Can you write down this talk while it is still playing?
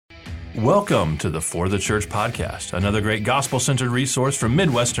Welcome to the For the Church Podcast, another great gospel-centered resource from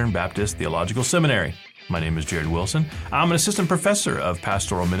Midwestern Baptist Theological Seminary. My name is Jared Wilson. I'm an assistant professor of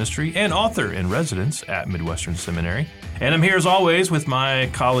pastoral ministry and author in residence at Midwestern Seminary. And I'm here as always with my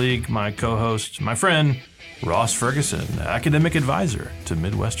colleague, my co-host, my friend, Ross Ferguson, academic advisor to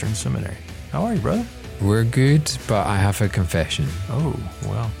Midwestern Seminary. How are you, brother? We're good, but I have a confession. Oh,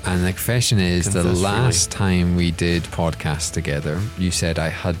 well. And the confession is the last time we did podcasts together, you said I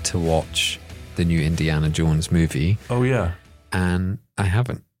had to watch the new Indiana Jones movie. Oh, yeah. And I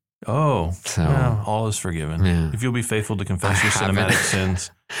haven't. Oh, so yeah, all is forgiven. Yeah. If you'll be faithful to confess your cinematic sins,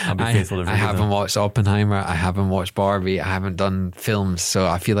 I'll be faithful to forgive them. I haven't watched Oppenheimer. I haven't watched Barbie. I haven't done films, so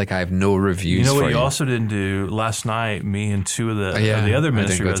I feel like I have no reviews. You know what you also didn't do? Last night, me and two of the other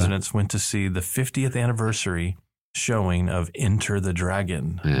ministry residents went to see the 50th anniversary showing of Enter the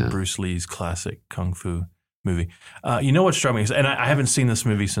Dragon, Bruce Lee's classic kung fu movie. You know what struck me? And I haven't seen this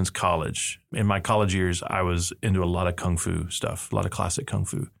movie since college. In my college years, I was into a lot of kung fu stuff, a lot of classic kung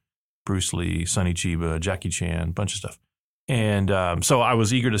fu. Bruce Lee, Sonny Chiba, Jackie Chan, bunch of stuff. And so I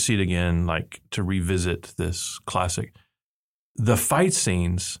was eager to see it again, like to revisit this classic. The fight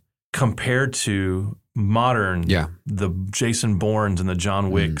scenes compared to modern, the Jason Bournes and the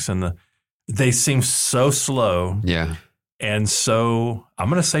John Wicks, and they seem so slow. Yeah. And so I'm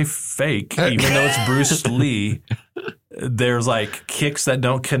going to say fake, even though it's Bruce Lee. There's like kicks that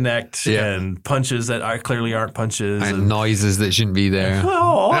don't connect and punches that clearly aren't punches. And noises that shouldn't be there.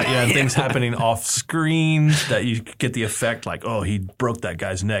 And things happening off screen that you get the effect like, oh, he broke that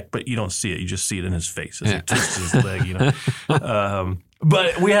guy's neck, but you don't see it. You just see it in his face as he twists his leg, you know.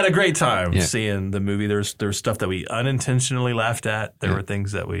 But we had a great time seeing the movie. There's stuff that we unintentionally laughed at. There were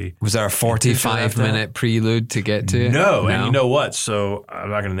things that we... Was there a 45-minute prelude to get to? No, and you know what? So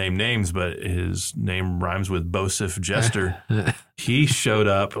I'm not going to name names, but his name rhymes with Bosif Jester. He showed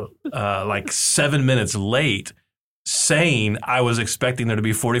up like 7 minutes late saying I was expecting there to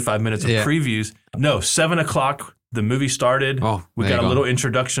be 45 minutes of previews. No, 7 o'clock, the movie started. Oh, we got a little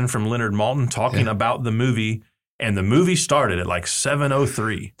introduction from Leonard Maltin talking about the movie. And the movie started at like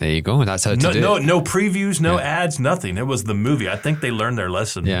 7:03. There you go. That's how to do it. No previews, no ads, nothing. It was the movie. I think they learned their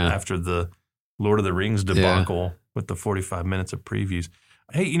lesson after the Lord of the Rings debacle with the 45 minutes of previews.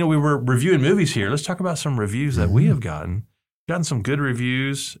 Hey, you know, we were reviewing movies here. Let's talk about some reviews that we have gotten. Gotten some good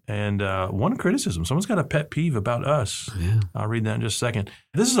reviews and one criticism. Someone's got a pet peeve about us. Yeah. I'll read that in just a second.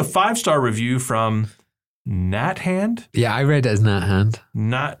 This is a 5-star review from Nat Hand? Yeah, I read it as Nat Hand.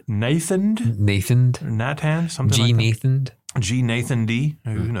 Not Nathan? Nathan. Nat Hand? Something G. like that. Nathan. G. Nathan D.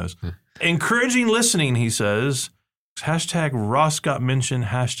 Who knows? Encouraging listening, he says. Hashtag Ross got mentioned.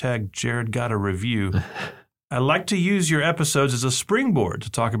 Hashtag Jared got a review. I like to use your episodes as a springboard to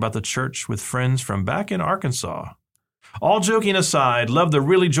talk about the church with friends from back in Arkansas. All joking aside, love the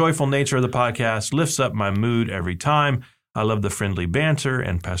really joyful nature of the podcast. Lifts up my mood every time. I love the friendly banter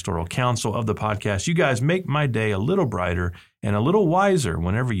and pastoral counsel of the podcast. You guys make my day a little brighter and a little wiser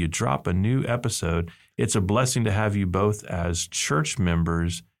whenever you drop a new episode. It's a blessing to have you both as church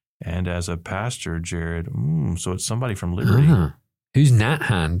members and as a pastor, Jared. So it's somebody from Liberty. Who's Nat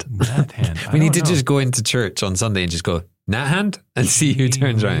Hand? Nat Hand. We need to just go into church on Sunday and just go, Nat Hand, and see who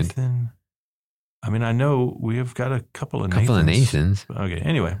turns around. I mean, I know we've got a couple of Nathans. Okay,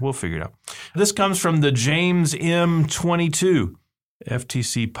 anyway, we'll figure it out. This comes from the James M22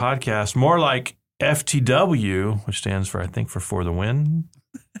 FTC Podcast, more like FTW, which stands for, I think, for the win.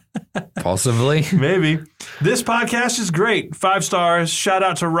 Possibly. Maybe. This podcast is great. 5 stars. Shout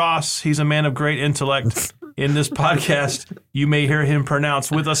out to Ross. He's a man of great intellect. In this podcast, you may hear him pronounce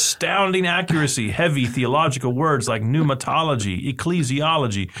with astounding accuracy heavy theological words like pneumatology,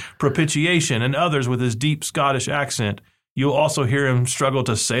 ecclesiology, propitiation, and others with his deep Scottish accent. You'll also hear him struggle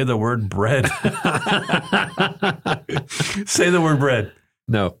to say the word bread. Say the word bread.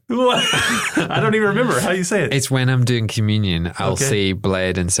 No. I don't even remember. How do you say it? It's when I'm doing communion, I'll say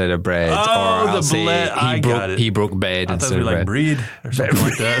bled instead of bread. Oh, or I'll say he broke bread instead of bread. Like breed or something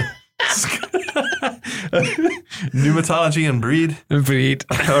like that. Pneumatology and breed. Breed.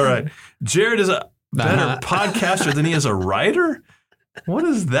 All right. Jared is a better podcaster than he is a writer? What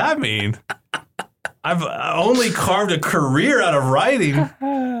does that mean? I've only carved a career out of writing.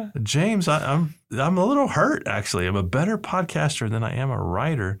 James, I'm a little hurt, actually. I'm a better podcaster than I am a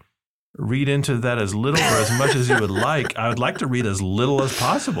writer. Read into that as little or as much as you would like. I would like to read as little as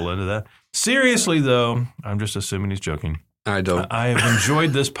possible into that. Seriously, though, I'm just assuming he's joking. I don't. I have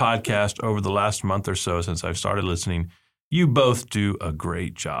enjoyed this podcast over the last month or so since I've started listening. You both do a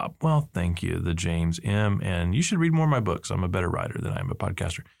great job. Well, thank you, the James M. And you should read more of my books. I'm a better writer than I am a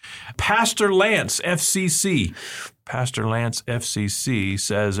podcaster. Pastor Lance, FCC. Pastor Lance FCC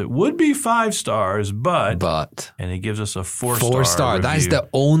says it would be 5 stars, but, and he gives us a 4-star 4-star. review. That is the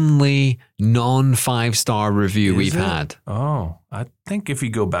only non-5-star review we've had. Oh, I think if you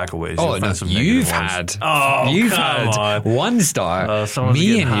go back a ways, you've had 1 star.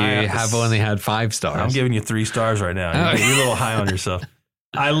 Me and you have only had 5 stars. I'm giving you 3 stars right now. You're a little high on yourself.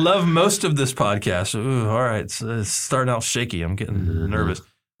 I love most of this podcast. Ooh, all right, it's starting out shaky. I'm getting nervous.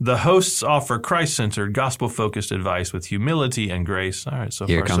 The hosts offer Christ-centered, gospel-focused advice with humility and grace. All right, so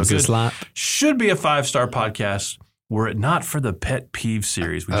Here far, comes so good. the slap. Should be a 5-star podcast were it not for the pet peeve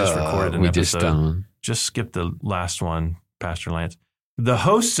series. We just recorded an episode. Just skip the last one, Pastor Lance. The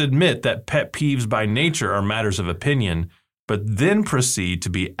hosts admit that pet peeves by nature are matters of opinion, but then proceed to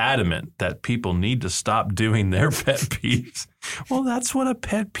be adamant that people need to stop doing their pet peeves. Well, that's what a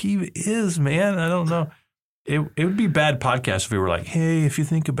pet peeve is, man. I don't know. It would be bad podcast if we were like, hey, if you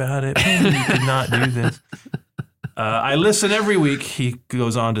think about it, maybe you could not do this. I listen every week, he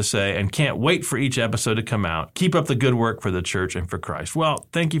goes on to say, and can't wait for each episode to come out. Keep up the good work for the church and for Christ. Well,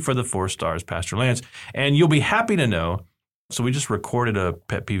 thank you for the 4 stars, Pastor Lance. And you'll be happy to know, so we just recorded a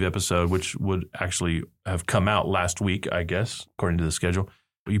pet peeve episode, which would actually have come out last week, I guess, according to the schedule.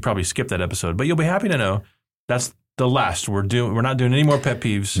 You probably skipped that episode, but you'll be happy to know that's the last. We're not doing any more pet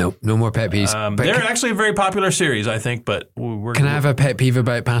peeves. Nope, no more pet peeves. They're actually a very popular series, I think, but Can I have a pet peeve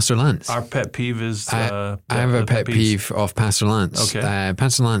about Pastor Lance? Our pet peeve is... I have a pet peeve of Pastor Lance. Okay.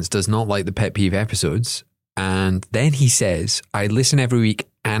 Pastor Lance does not like the pet peeve episodes. And then he says, I listen every week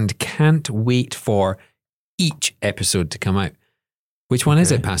and can't wait for each episode to come out. Which one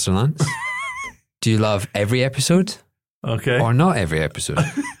is it, Pastor Lance? Do you love every episode? Okay. Or not every episode?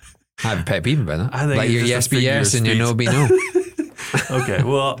 I have a pet peeve about that. I think like your yes be yes and your no be no. Okay,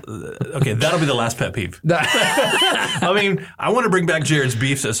 well, that'll be the last pet peeve. I mean, I want to bring back Jared's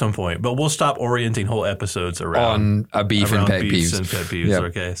beefs at some point, but we'll stop orienting whole episodes around a beef and pet peeves. And pet peeves. Yep.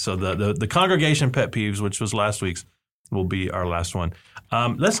 Okay, so the congregation pet peeves, which was last week's, will be our last one.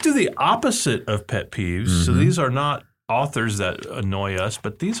 Let's do the opposite of pet peeves. Mm-hmm. So these are not authors that annoy us,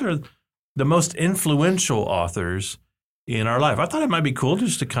 but these are the most influential authors in our life. I thought it might be cool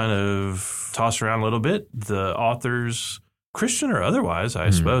just to kind of toss around a little bit the authors, Christian or otherwise, I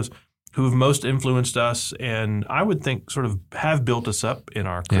suppose, who have most influenced us and I would think sort of have built us up in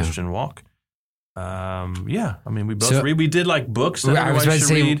our Christian walk. I mean, we both read. We did like books that I was about to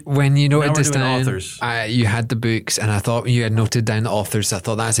say, read. when you noted this down, authors. You had the books and I thought you had noted down the authors. I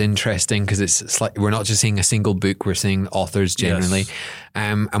thought that's interesting because it's like we're not just saying a single book, we're saying authors generally. Yes.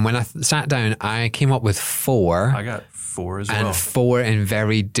 And when I sat down, I came up with 4. I got 4 as well. And 4 in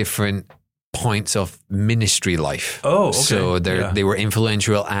very different points of ministry life. Oh, okay. So they were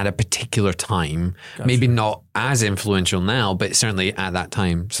influential at a particular time. Gotcha. Maybe not as influential now, but certainly at that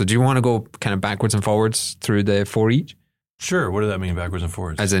time. So do you want to go kind of backwards and forwards through the 4 each? Sure. What does that mean, backwards and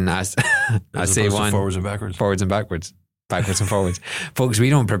forwards? As in, I say one. Forwards and backwards. Forwards and backwards. Backwards and forwards. Folks, we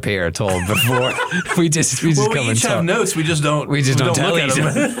don't prepare at all before. we just come and talk. We each have notes. We just don't tell look each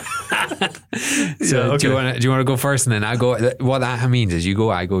other. So do you want to go first and then I go? What that means is you go,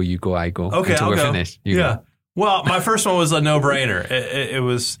 I go, you go, I go. Okay, until we're finished. You go. Well, my first one was a no-brainer. It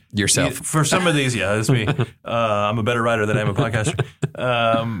was yourself. For some of these, it's me. I'm a better writer than I am a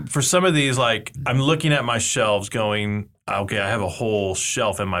podcaster. For some of these, like I'm looking at my shelves going, okay, I have a whole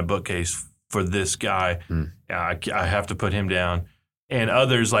shelf in my bookcase for this guy. I have to put him down. And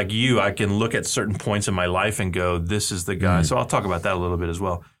others like you, I can look at certain points in my life and go, this is the guy. So I'll talk about that a little bit as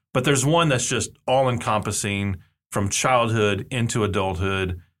well. But there's one that's just all-encompassing from childhood into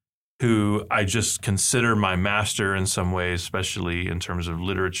adulthood, who I just consider my master in some ways, especially in terms of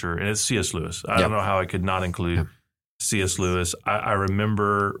literature, and it's C.S. Lewis. I don't know how I could not include C.S. Lewis. I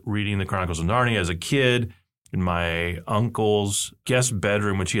remember reading the Chronicles of Narnia as a kid in my uncle's guest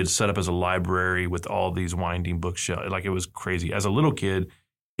bedroom, which he had set up as a library with all these winding bookshelves. Like, it was crazy. As a little kid,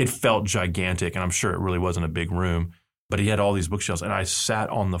 it felt gigantic, and I'm sure it really wasn't a big room, but he had all these bookshelves, and I sat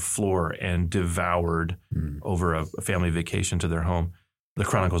on the floor and devoured over a family vacation to their home the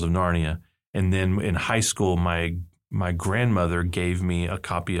Chronicles of Narnia. And then in high school, my grandmother gave me a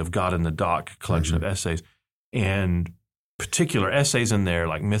copy of God in the Dock, collection of essays, and particular essays in there,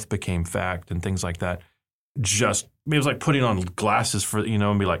 like Myth Became Fact and things like that. Just, it was like putting on glasses for,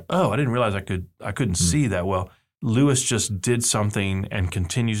 and be like, oh, I didn't realize I couldn't see that well. Lewis just did something and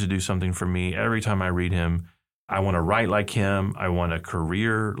continues to do something for me. Every time I read him, I want to write like him. I want a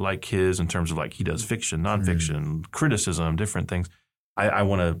career like his in terms of like he does fiction, nonfiction, criticism, different things. I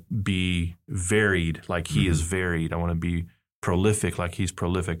want to be varied like he is varied. I want to be prolific like he's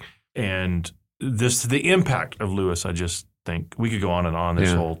prolific. And the impact of Lewis, I just think we could go on and on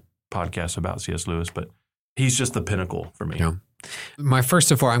this whole podcast about C.S. Lewis, but He's just the pinnacle for me. Yeah. My first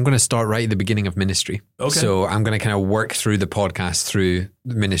of all, I'm going to start right at the beginning of ministry. Okay. So I'm going to kind of work through the podcast through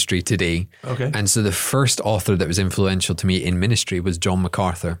ministry today. Okay. And so the first author that was influential to me in ministry was John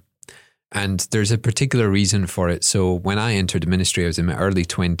MacArthur. And there's a particular reason for it. So when I entered the ministry, I was in my early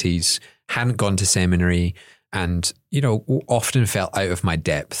 20s, hadn't gone to seminary, and, often felt out of my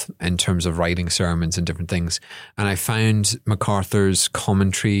depth in terms of writing sermons and different things. And I found MacArthur's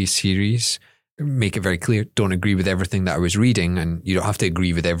commentary series make it very clear, don't agree with everything that I was reading, and you don't have to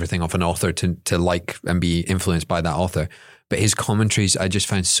agree with everything of an author to like and be influenced by that author. But his commentaries I just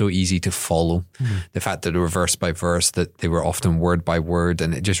found so easy to follow. The fact that they were verse by verse, that they were often word by word,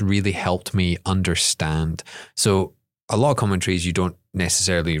 and it just really helped me understand. So a lot of commentaries you don't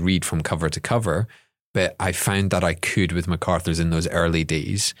necessarily read from cover to cover, but I found that I could with MacArthur's in those early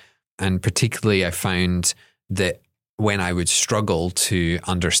days. And particularly I found that when I would struggle to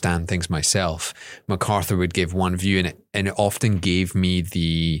understand things myself, MacArthur would give one view, and it often gave me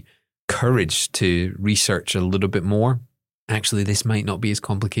the courage to research a little bit more. Actually, this might not be as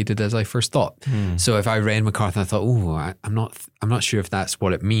complicated as I first thought. So if I read MacArthur, I thought, I'm not sure if that's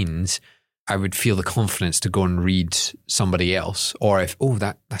what it means. I would feel the confidence to go and read somebody else, or if,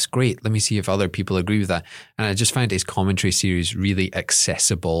 that's great, let me see if other people agree with that. And I just found his commentary series really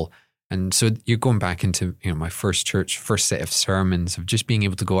accessible. And so you're going back into my first set of sermons, of just being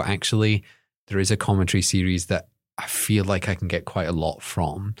able to go, actually, there is a commentary series that I feel like I can get quite a lot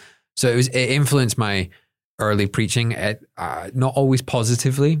from. So it influenced my early preaching, not always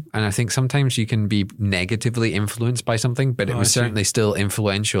positively. And I think sometimes you can be negatively influenced by something, but it was certainly still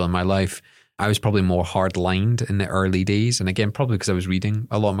influential in my life. I was probably more hard-lined in the early days. And again, probably because I was reading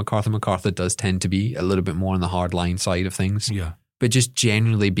a lot of MacArthur. MacArthur does tend to be a little bit more on the hard-line side of things. Yeah. But just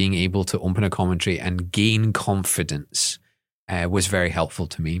generally being able to open a commentary and gain confidence was very helpful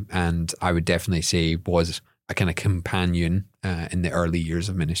to me. And I would definitely say was a kind of companion in the early years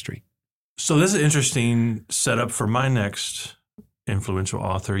of ministry. So this is an interesting setup for my next influential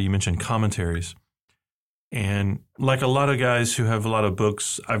author. You mentioned commentaries. And like a lot of guys who have a lot of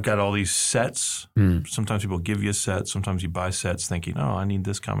books, I've got all these sets. Sometimes people give you a set. Sometimes you buy sets thinking, I need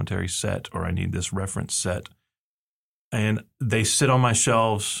this commentary set, or I need this reference set. And they sit on my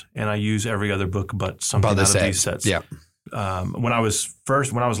shelves, and I use every other book but something out of these sets. Yeah. When I was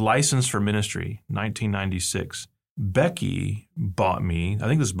licensed for ministry, 1996, Becky bought me, I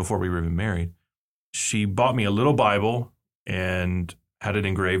think this is before we were even married, she bought me a little Bible and had it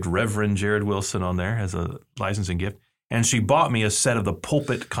engraved Reverend Jared Wilson on there as a licensing gift. And she bought me a set of the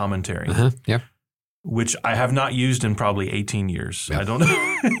pulpit commentary, which I have not used in probably 18 years. I don't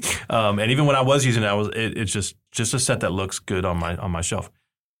know. And even when I was using it, it's just a set that looks good on my shelf.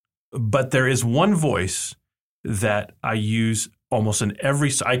 But there is one voice that I use almost in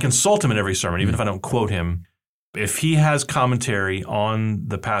I consult him in every sermon, even if I don't quote him. If he has commentary on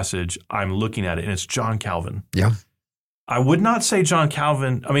the passage, I'm looking at it, and it's John Calvin. Yeah. I would not say John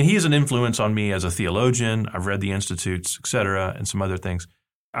Calvin. I mean, he is an influence on me as a theologian. I've read the Institutes, et cetera, and some other things.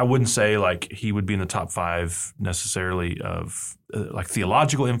 I wouldn't say like he would be in the top 5 necessarily of like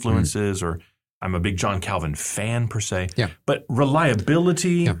theological influences, or I'm a big John Calvin fan per se. Yeah. But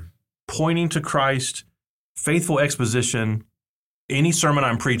reliability, pointing to Christ, faithful exposition. Any sermon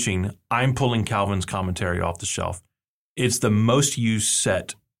I'm preaching, I'm pulling Calvin's commentary off the shelf. It's the most used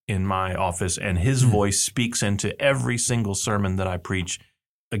set in my office, and his voice speaks into every single sermon that I preach.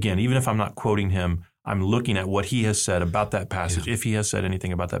 Again, even if I'm not quoting him, I'm looking at what he has said about that passage. If he has said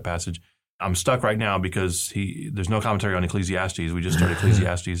anything about that passage, I'm stuck right now because there's no commentary on Ecclesiastes. We just started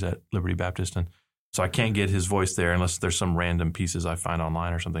Ecclesiastes at Liberty Baptist, and so I can't get his voice there unless there's some random pieces I find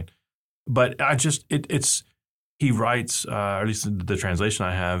online or something. But he writes, or at least the translation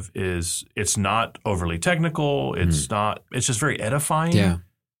I have is, it's not overly technical. It's just very edifying. Yeah.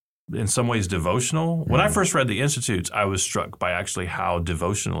 In some ways devotional. When I first read the Institutes, I was struck by actually how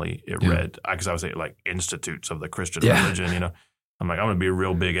devotionally it read, because I was like Institutes of the Christian religion, I'm like, I'm going to be a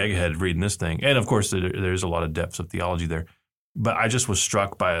real big egghead reading this thing. And of course, there's a lot of depths of theology there. But I just was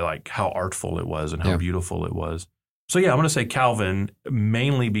struck by like how artful it was and how beautiful it was. So I'm going to say Calvin,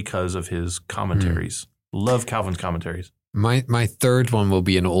 mainly because of his commentaries. Love Calvin's commentaries. My third one will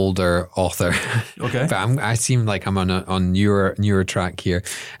be an older author. Okay. But I seem like I'm on newer track here.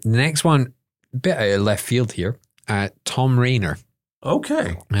 The next one, a bit out of left field here, Tom Rainer.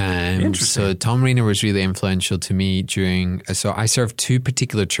 Okay. Interesting. So Tom Rainer was really influential to me so I served 2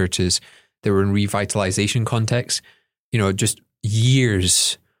 particular churches that were in revitalization contexts, just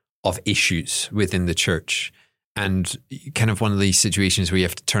years of issues within the church. And kind of one of these situations where you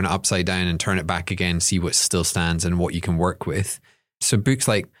have to turn it upside down and turn it back again, see what still stands and what you can work with. So books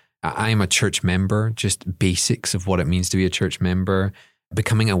like I'm a church member, just basics of what it means to be a church member,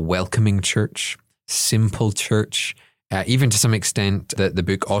 becoming a welcoming church, simple church, even to some extent the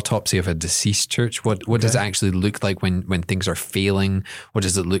book Autopsy of a Deceased Church. What does it actually look like when things are failing? What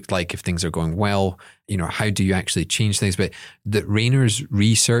does it look like if things are going well? How do you actually change things? But that Rainer's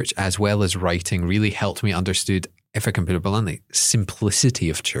research as well as writing really helped me understood, if I can put it bluntly, simplicity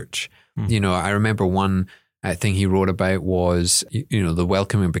of church. I remember one thing he wrote about was, the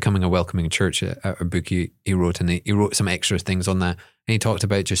welcoming, becoming a welcoming church, a book he wrote, and he wrote some extra things on that. And he talked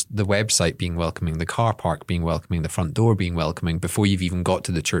about just the website being welcoming, the car park being welcoming, the front door being welcoming, before you've even got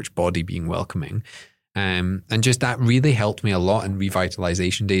to the church body being welcoming. And just that really helped me a lot in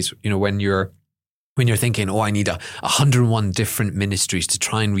revitalization days. When you're thinking, I need 101 different ministries to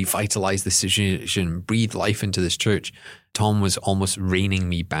try and revitalize this situation, breathe life into this church, Tom was almost reining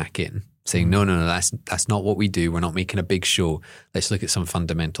me back in, saying, no, that's not what we do. We're not making a big show. Let's look at some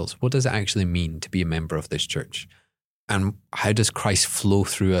fundamentals. What does it actually mean to be a member of this church? And how does Christ flow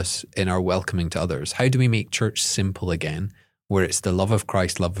through us in our welcoming to others? How do we make church simple again, where it's the love of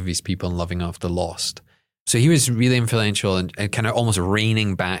Christ, love of his people, and loving of the lost? So he was really influential and kind of almost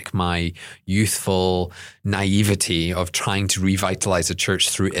reining back my youthful naivety of trying to revitalize a church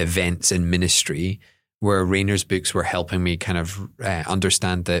through events and ministry, where Rainer's books were helping me kind of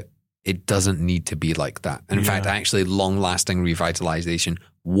understand that it doesn't need to be like that. And in fact, actually long-lasting revitalization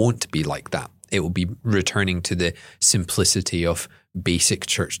won't be like that. It will be returning to the simplicity of basic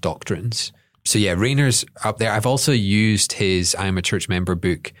church doctrines. So Rainer's up there. I've also used his I'm a Church Member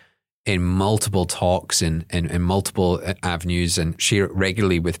book in multiple talks and in multiple avenues and share it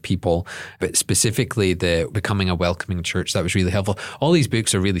regularly with people, but specifically the Becoming a Welcoming Church, that was really helpful. All these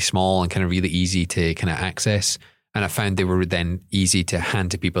books are really small and kind of really easy to kind of access. And I found they were then easy to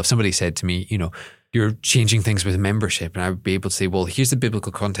hand to people. If somebody said to me, you're changing things with membership, and I would be able to say, well, here's the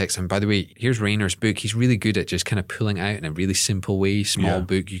biblical context. And by the way, here's Rainer's book. He's really good at just kind of pulling out in a really simple way, small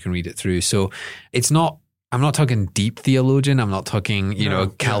book, you can read it through. So I'm not talking deep theologian. I'm not talking,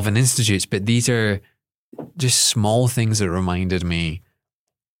 Calvin Institutes, but these are just small things that reminded me,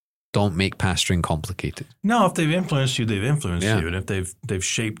 don't make pastoring complicated. No, if they've influenced you, they've influenced you. And if they've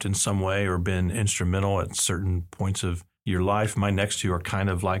shaped in some way or been instrumental at certain points of your life, my next two are kind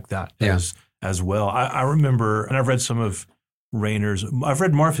of like that as well. I remember, and I've read some of Rainer's, I've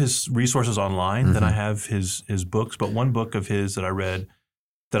read more of his resources online than I have his books, but one book of his that I read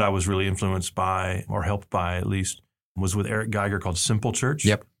that I was really influenced by, or helped by at least, was with Eric Geiger, called Simple Church.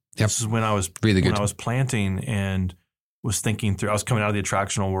 Yep. This is when I was really when I was planting and was thinking through. I was coming out of the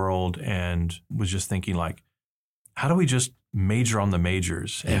attractional world and was just thinking, like, how do we just major on the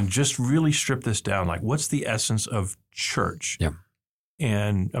majors and just really strip this down? Like, what's the essence of church? Yeah.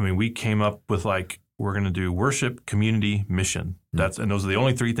 And I mean, we came up with, like, we're going to do worship, community, mission. And those are the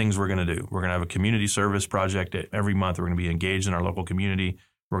only three things we're going to do. We're going to have a community service project every month. We're going to be engaged in our local community.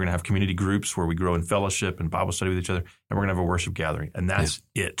 We're going to have community groups where we grow in fellowship and Bible study with each other. And we're going to have a worship gathering. And that's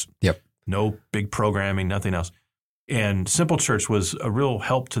it. Yep. No big programming, nothing else. And Simple Church was a real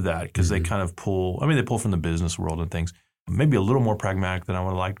help to that because they kind of pull from the business world and things. Maybe a little more pragmatic than I would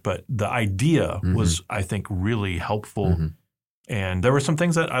have liked. But the idea was, I think, really helpful. And there were some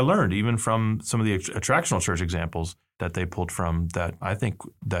things that I learned, even from some of the attractional church examples that they pulled from, that I think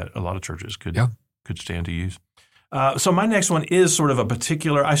that a lot of churches could stand to use. So my next one is sort of a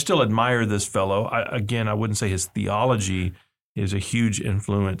particular, I still admire this fellow. I wouldn't say his theology is a huge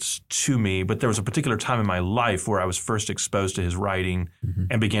influence to me, but there was a particular time in my life where I was first exposed to his writing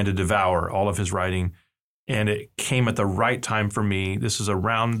and began to devour all of his writing. And it came at the right time for me. This is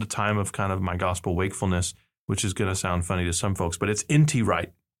around the time of kind of my gospel wakefulness, which is going to sound funny to some folks, but it's N.T.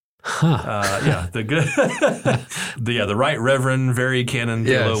 Wright. The good, the Right Reverend, very canon,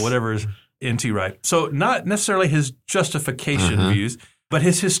 whatever is N.T. Wright. So not necessarily his justification views, but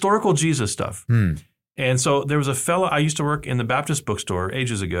his historical Jesus stuff. And so there was a fellow, I used to work in the Baptist bookstore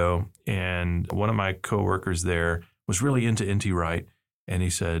ages ago, and one of my coworkers there was really into N.T. Wright. And he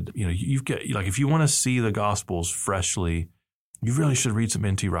said, you've got, like, if you want to see the Gospels freshly, you really should read some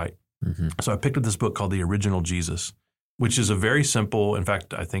N.T. Wright. So I picked up this book called The Original Jesus, which is a very simple, in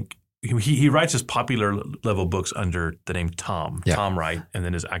fact, I think he writes his popular level books under the name Tom Wright, and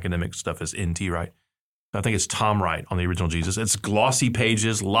then his academic stuff is N.T. Wright. I think it's Tom Wright on The Original Jesus. It's glossy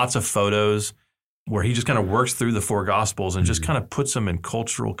pages, lots of photos, where he just kind of works through the four Gospels and just kind of puts them in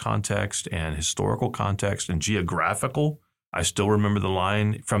cultural context and historical context and geographical. I still remember the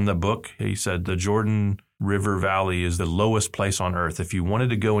line from the book. He said, the Jordan River Valley is the lowest place on earth. If you wanted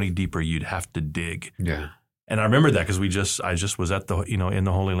to go any deeper, you'd have to dig. Yeah. And I remember that because I just was at the, in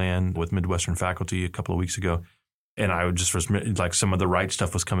the Holy Land with Midwestern faculty a couple of weeks ago. and I would just like some of the right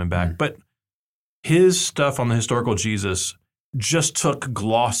stuff was coming back. But his stuff on the historical Jesus just took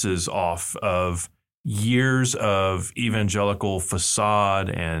glosses off of years of evangelical facade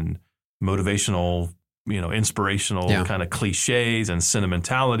and motivational, inspirational kind of cliches and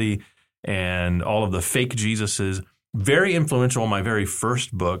sentimentality and all of the fake Jesuses. Very influential in my very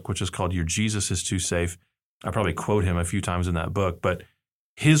first book, which is called Your Jesus is Too Safe. I probably quote him a few times in that book, but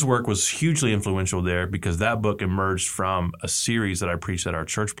his work was hugely influential there because that book emerged from a series that I preached at our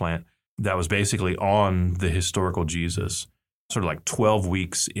church plant that was basically on the historical Jesus, sort of like 12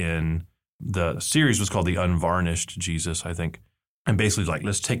 weeks in. The series was called The Unvarnished Jesus, I think. And basically like,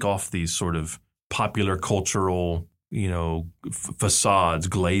 let's take off these sort of popular cultural, facades,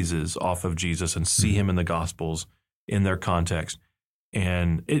 glazes off of Jesus and see him in the Gospels in their context.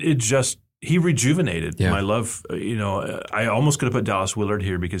 And he rejuvenated my love. I almost could have put Dallas Willard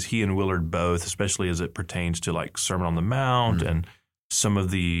here because he and Willard both, especially as it pertains to like Sermon on the Mount and some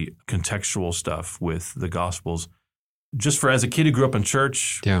of the contextual stuff with the Gospels, just for as a kid who grew up in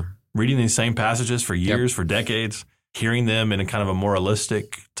church, reading these same passages for years, for decades, hearing them in a kind of a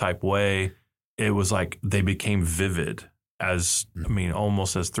moralistic type way, it was like they became vivid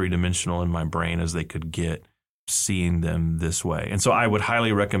almost as three-dimensional in my brain as they could get, seeing them this way. And so I would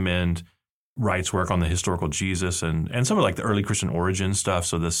highly recommend Wright's work on the historical Jesus and some of like the early Christian origin stuff.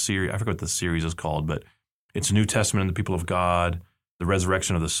 So the series, I forget what the series is called, but it's New Testament and the People of God, the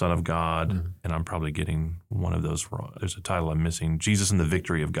Resurrection of the Son of God, and I'm probably getting one of those wrong. There's a title I'm missing. Jesus and the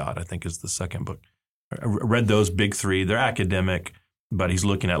Victory of God, I think is the second book. I read those big three. They're academic, but he's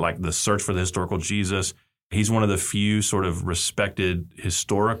looking at like the search for the historical Jesus. He's one of the few sort of respected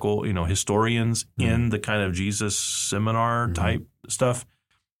historical, historians in the kind of Jesus seminar type stuff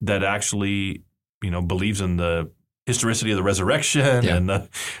that actually, believes in the historicity of the resurrection and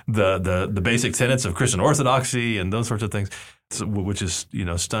the basic tenets of Christian orthodoxy and those sorts of things, which is,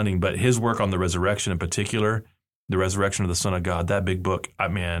 stunning. But his work on the resurrection in particular, the resurrection of the Son of God, that big book,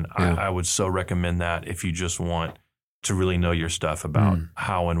 I would so recommend that if you just want to really know your stuff about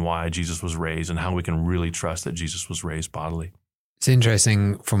how and why Jesus was raised and how we can really trust that Jesus was raised bodily. It's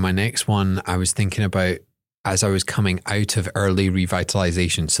interesting. For my next one, I was thinking about as I was coming out of early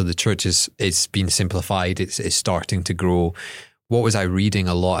revitalization. So the church it's been simplified. It's starting to grow. What was I reading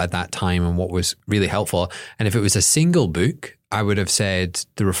a lot at that time and what was really helpful? And if it was a single book, I would have said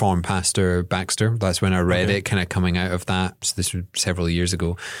The Reformed Pastor Baxter. That's when I read it, kind of coming out of that. So this was several years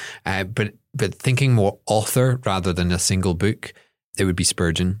ago. But thinking more author rather than a single book, it would be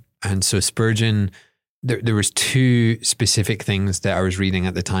Spurgeon. And so Spurgeon, there was two specific things that I was reading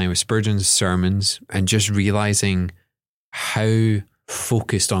at the time with Spurgeon's sermons and just realizing how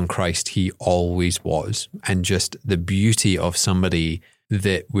focused on Christ he always was, and just the beauty of somebody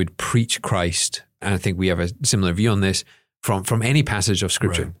that would preach Christ. And I think we have a similar view on this from any passage of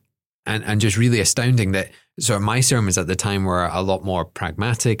Scripture. Right. And just really astounding that my sermons at the time were a lot more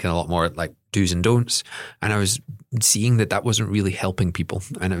pragmatic and a lot more like do's and don'ts. And I was seeing that wasn't really helping people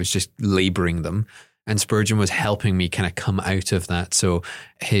and it was just laboring them. And Spurgeon was helping me kind of come out of that. So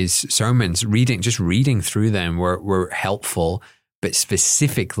his sermons, reading through them were helpful. But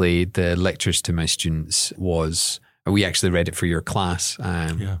specifically, the lectures to my students we actually read it for your class,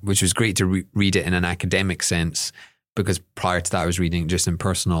 which was great to read it in an academic sense, because prior to that, I was reading it just in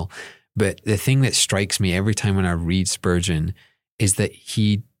personal. But the thing that strikes me every time when I read Spurgeon is that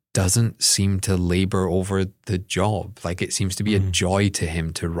he doesn't seem to labor over the job. Like it seems to be a joy to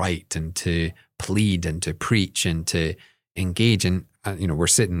him to write and to plead and to preach and to engage. And we're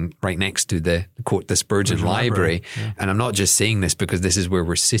sitting right next to the Spurgeon Library. Yeah. And I'm not just saying this because this is where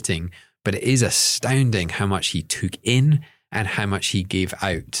we're sitting, but it is astounding how much he took in and how much he gave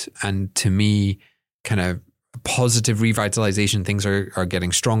out. And to me, kind of positive revitalization, things are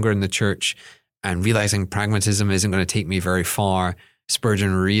getting stronger in the church, and realizing pragmatism isn't going to take me very far.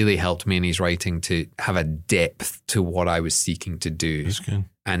 Spurgeon really helped me in his writing to have a depth to what I was seeking to do. That's good.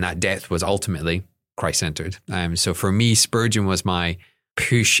 And that depth was ultimately Christ-centered. So for me, Spurgeon was my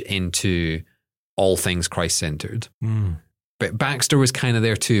push into all things Christ-centered. But Baxter was kind of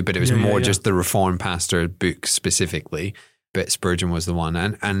there too, but it was more just the Reformed Pastor book specifically. But Spurgeon was the one.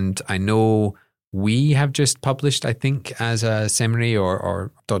 And I know we have just published, I think, as a seminary,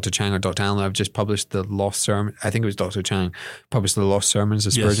 or Dr. Chang or Dr. Allen have just published the Lost Sermon. I think it was Dr. Chang published the Lost Sermons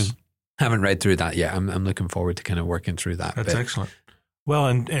of Spurgeon. Yes. Haven't read through that yet. I'm looking forward to kind of working through that. That's excellent. Well,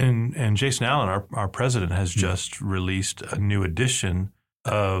 and Jason Allen, our president, has just released a new edition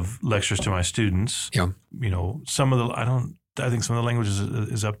of Lectures to My Students. Yeah. Some of the I think some of the language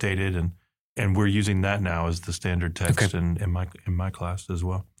is updated, and we're using that now as the standard text in my class as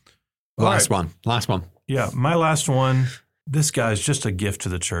well. Last one. Yeah, my last one. This guy's just a gift to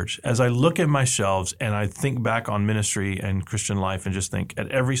the church. As I look at my shelves and I think back on ministry and Christian life and just think at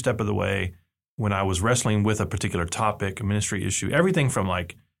every step of the way when I was wrestling with a particular topic, a ministry issue, everything from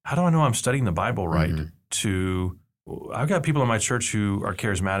like, how do I know I'm studying the Bible right, to I've got people in my church who are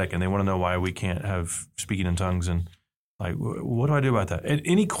charismatic and they want to know why we can't have speaking in tongues, and like, what do I do about that?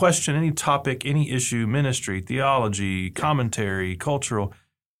 Any question, any topic, any issue, ministry, theology, commentary, cultural,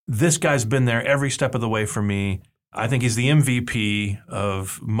 this guy's been there every step of the way for me. I think he's the MVP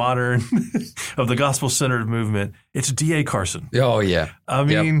of modern, of the gospel-centered movement. It's D.A. Carson. Oh, yeah. I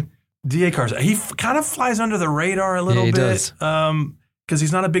mean, D.A. Carson, he kind of flies under the radar a little bit. Because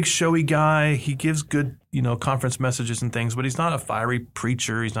he's not a big showy guy. He gives good, conference messages and things, but he's not a fiery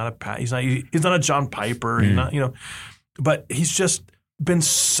preacher. He's not a John Piper. He's not, but he's just been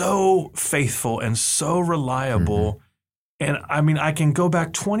so faithful and so reliable. And I mean, I can go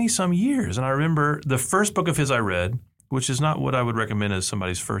back 20 some years, and I remember the first book of his I read, which is not what I would recommend as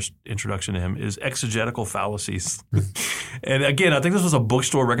somebody's first introduction to him, is Exegetical Fallacies. And again, I think this was a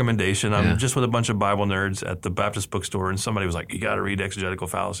bookstore recommendation. I'm just with a bunch of Bible nerds at the Baptist bookstore, and somebody was like, "You got to read Exegetical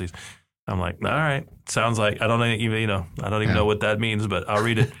Fallacies." I'm like, "All right, sounds like I don't even know what that means, but I'll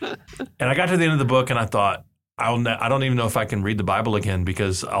read it." And I got to the end of the book, and I thought, I don't even know if I can read the Bible again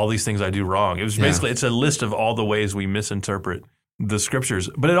because all these things I do wrong. It was basically, it's a list of all the ways we misinterpret the scriptures,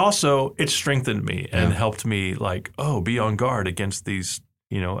 but it strengthened me and helped me be on guard against these,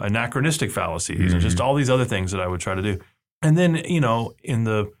 anachronistic fallacies and just all these other things that I would try to do. And then, in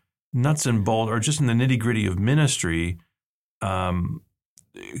the nuts and bolts or just in the nitty gritty of ministry,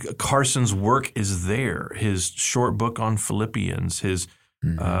 Carson's work is there. His short book on Philippians, his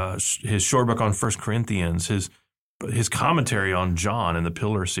short book on 1 Corinthians, his commentary on John in the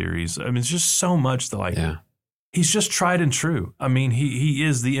Pillar series. I mean, it's just so much that he's just tried and true. I mean, he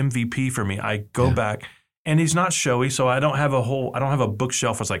is the MVP for me. I go back, and he's not showy, so I don't have a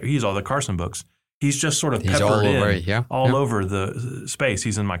bookshelf that's like, he's all the Carson books. He's just sort of peppered all over the space.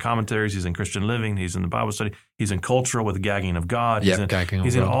 He's in my commentaries. He's in Christian Living. He's in the Bible study. He's in Cultural with the Gagging of God. He's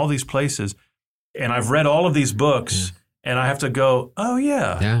in all these places. And I've read all of these books, and I have to go,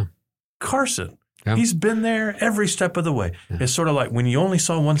 Carson. Yeah. He's been there every step of the way. Yeah. It's sort of like when you only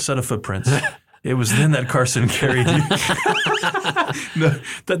saw one set of footprints, it was then that Carson carried you.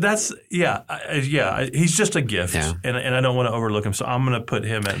 He's just a gift, and I don't want to overlook him, so I'm going to put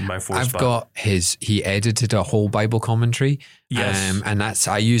him at my fourth spot. He edited a whole Bible commentary, and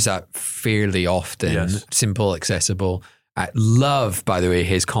I use that fairly often, simple, accessible. I love, by the way,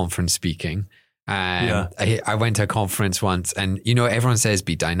 his conference speaking. I went to a conference once, and everyone says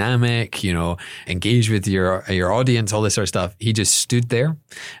be dynamic, engage with your audience, all this sort of stuff. He just stood there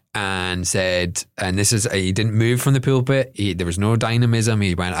and said, and he didn't move from the pulpit. There was no dynamism.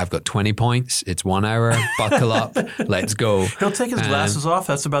 He went, "I've got 20 points. It's 1 hour. Buckle up. Let's go." He'll take his glasses off.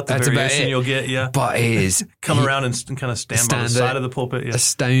 That's about the variation you'll get. Yeah, but it is come around and kind of stand by the side of the pulpit. Yeah.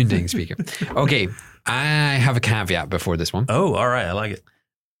 Astounding speaker. Okay, I have a caveat before this one. Oh, all right. I like it.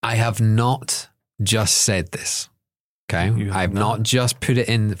 I have not just said this, okay? I've not just put it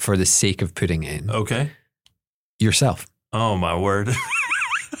in for the sake of putting it in. Okay. Yourself. Oh, my word.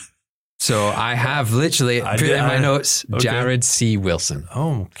 So I have literally put in my notes, Jared C. Wilson.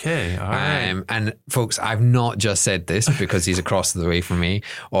 Oh, okay. All right. And folks, I've not just said this because he's across the way from me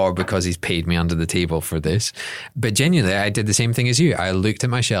or because he's paid me under the table for this, but genuinely, I did the same thing as you. I looked at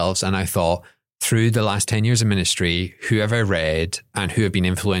my shelves and I thought, through the last 10 years of ministry, who have I read and who have been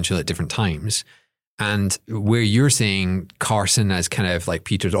influential at different times? And where you're saying Carson has kind of like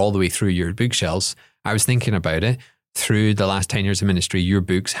petered all the way through your bookshelves, I was thinking about it. Through the last 10 years of ministry, your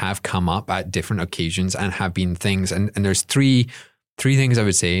books have come up at different occasions and have been things. And there's three things I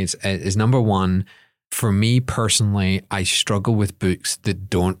would say is number one, for me personally, I struggle with books that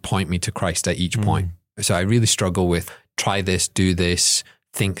don't point me to Christ at each point. So I really struggle with try this, do this,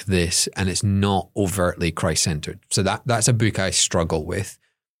 think this, and it's not overtly Christ-centered. So that's a book I struggle with,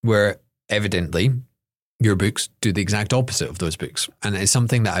 where evidently your books do the exact opposite of those books. And it's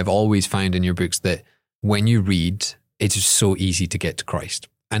something that I've always found in your books that when you read, it's just so easy to get to Christ.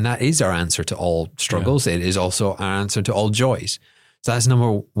 And that is our answer to all struggles. Yeah. It is also our answer to all joys. So that's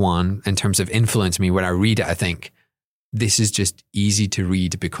number one in terms of influence me. When I read it, I think this is just easy to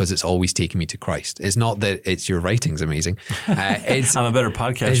read because it's always taking me to Christ. It's not that it's your writing's amazing. I'm a better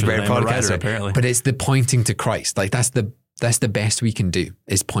podcaster than I'm a writer, apparently. But it's the pointing to Christ. Like that's the best we can do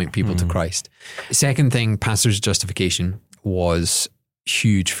is point people to Christ. Second thing, Pastor's Justification was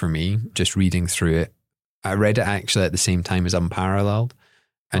huge for me, just reading through it. I read it actually at the same time as Unparalleled.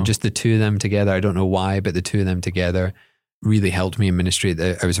 And just the two of them together, I don't know why, but the two of them together really helped me in ministry.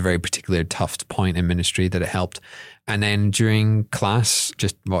 It was a very particular tough point in ministry that it helped. And then during class,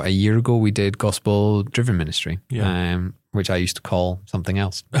 just a year ago, we did gospel-driven ministry, which I used to call something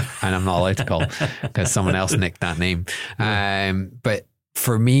else. And I'm not allowed to call because someone else nicked that name. But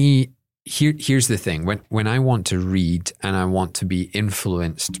for me, here's the thing. When I want to read and I want to be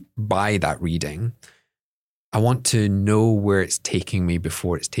influenced by that reading, I want to know where it's taking me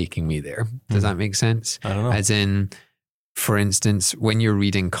before it's taking me there. Does that make sense? I don't know. As in, for instance, when you're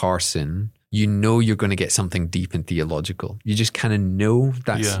reading Carson, you know you're going to get something deep and theological. You just kind of know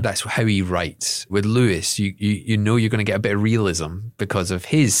that's how he writes. With Lewis, you know you're going to get a bit of realism because of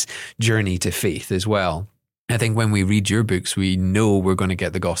his journey to faith as well. I think when we read your books, we know we're going to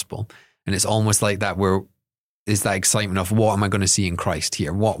get the gospel. And it's almost like that is that excitement of what am I going to see in Christ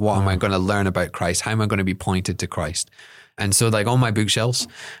here? What am I going to learn about Christ? How am I going to be pointed to Christ? And so like on my bookshelves,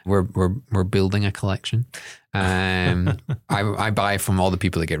 we're building a collection. I buy from all the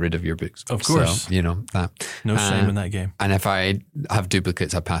people that get rid of your books. Of course. So, you know, that. No shame in that game. And if I have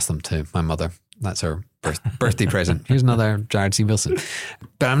duplicates, I pass them to my mother. That's her birthday present. Here's another Jared C. Wilson.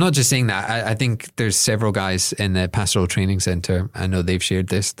 But I'm not just saying that. I think there's several guys in the Pastoral Training Center, I know they've shared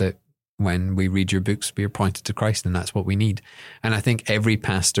this, that when we read your books, we are pointed to Christ, and that's what we need. And I think every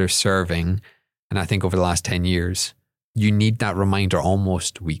pastor serving, and I think over the last 10 years, you need that reminder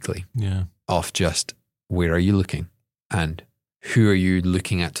almost weekly of just where are you looking and who are you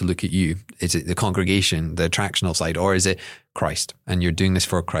looking at to look at you? Is it the congregation, the attractional side, or is it Christ? And you're doing this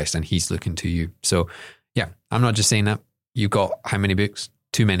for Christ and he's looking to you. So yeah, I'm not just saying that. You've got how many books?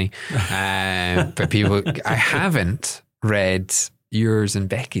 Too many. But people, I haven't read yours and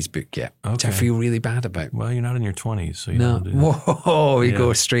Becky's book yet, which I feel really bad about. Well, you're not in your 20s, so you don't do that. Whoa, we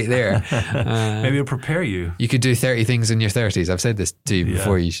go straight there. Maybe it'll prepare you. You could do 30 things in your 30s. I've said this to you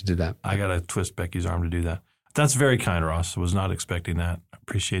before. You should do that. I got to twist Becky's arm to do that. That's very kind, Ross. I was not expecting that. I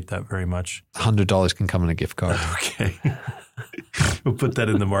appreciate that very much. $100 can come in a gift card. Okay. We'll put that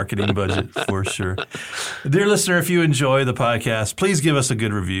in the marketing budget for sure. Dear listener, if you enjoy the podcast, please give us a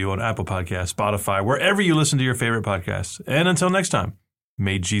good review on Apple Podcasts, Spotify, wherever you listen to your favorite podcasts. And until next time,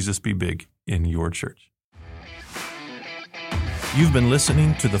 may Jesus be big in your church. You've been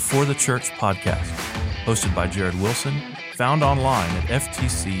listening to the For the Church podcast, hosted by Jared Wilson, found online at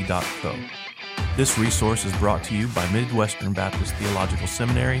ftc.co. This resource is brought to you by Midwestern Baptist Theological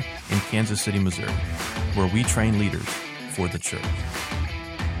Seminary in Kansas City, Missouri, where we train leaders for the church.